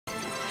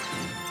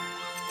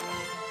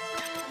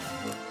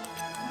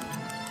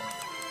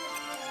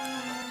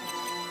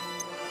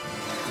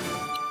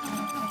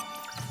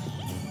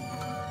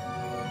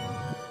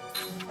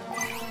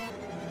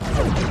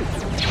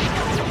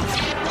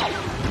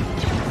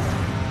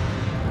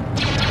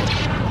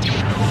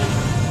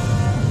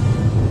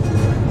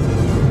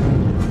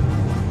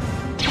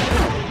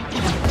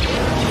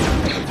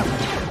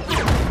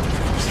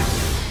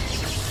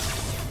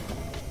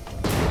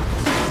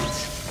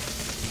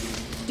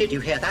Did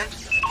you hear that?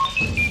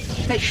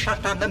 They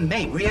shut down the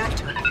main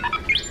reactor.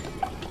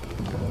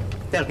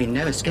 There'll be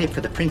no escape for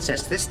the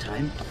princess this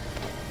time.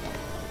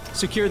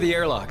 Secure the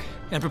airlock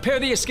and prepare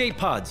the escape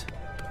pods.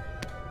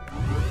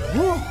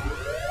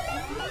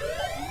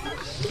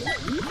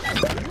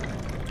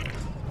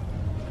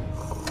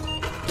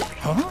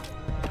 Huh?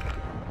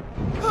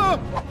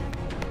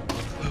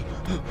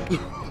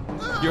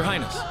 Your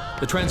Highness,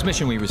 the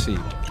transmission we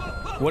received.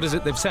 What is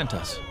it they've sent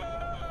us?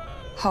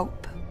 Hope.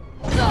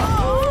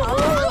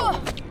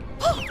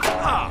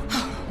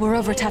 We're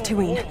over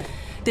Tatooine.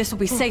 This will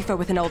be safer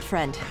with an old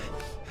friend.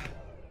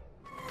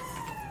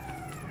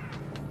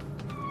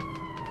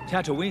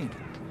 Tatooine?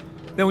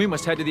 Then we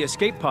must head to the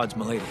escape pods,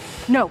 milady.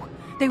 No,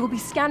 they will be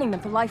scanning them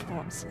for life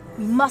forms.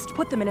 We must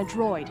put them in a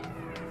droid.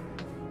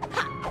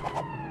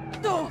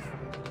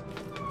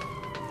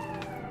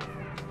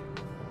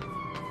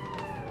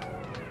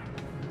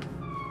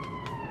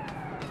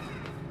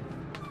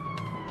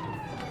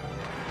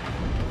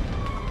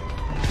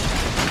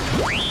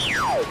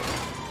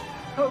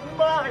 Oh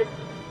my!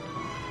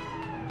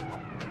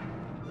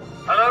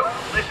 Hello,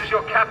 this is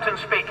your captain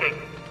speaking.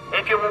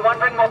 If you were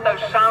wondering what those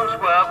sounds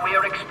were, we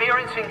are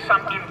experiencing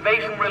some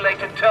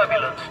invasion-related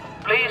turbulence.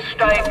 Please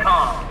stay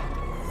calm.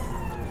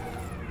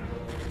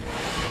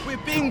 We're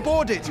being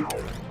boarded.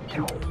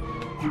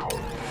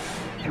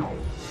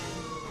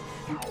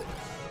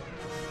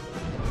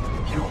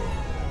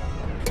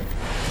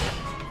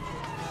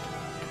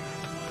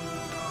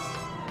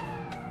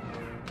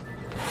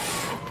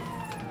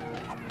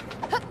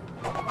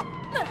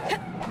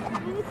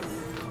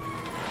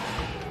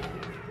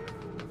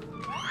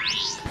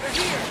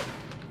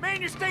 Man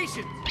your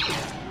station!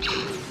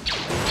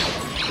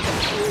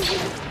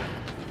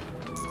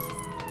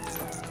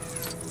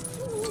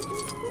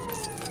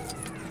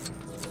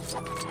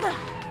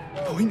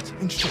 Point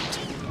and shoot.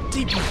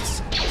 Deep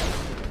breaths.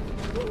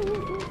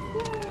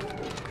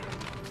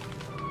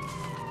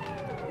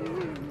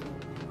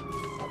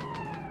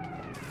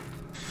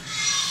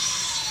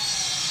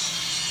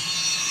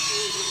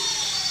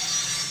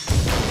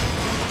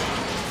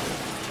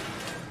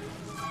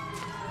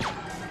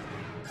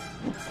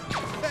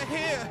 They're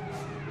here.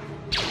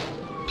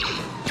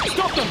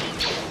 Stop them!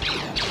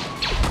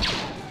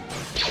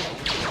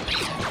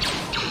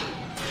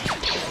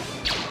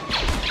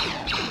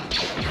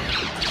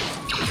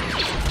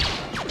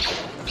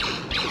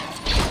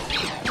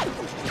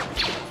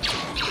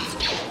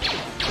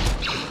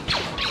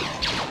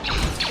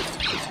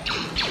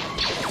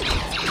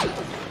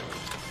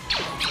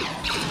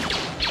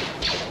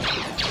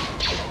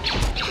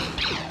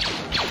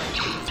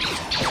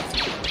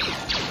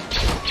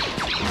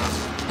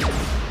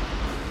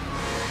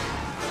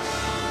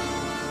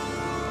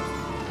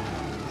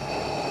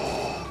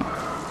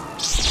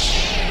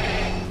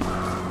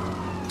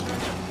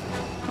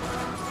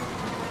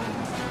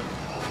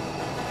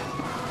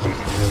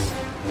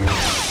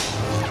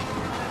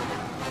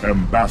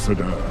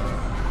 Ambassador,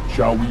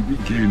 shall we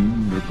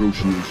begin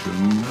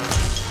negotiations?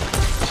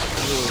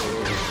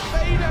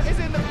 Vader is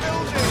in the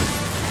building.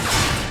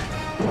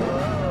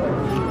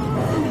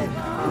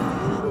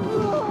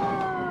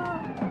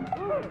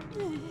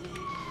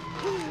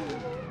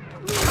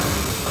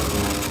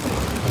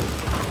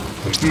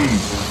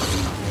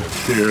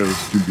 Appears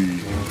to be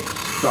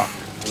stuck.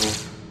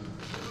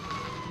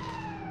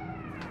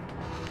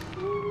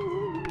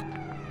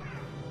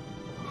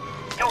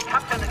 Your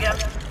captain again.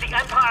 The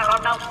Empire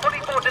are now fully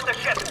boarded the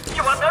ship.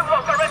 You are no longer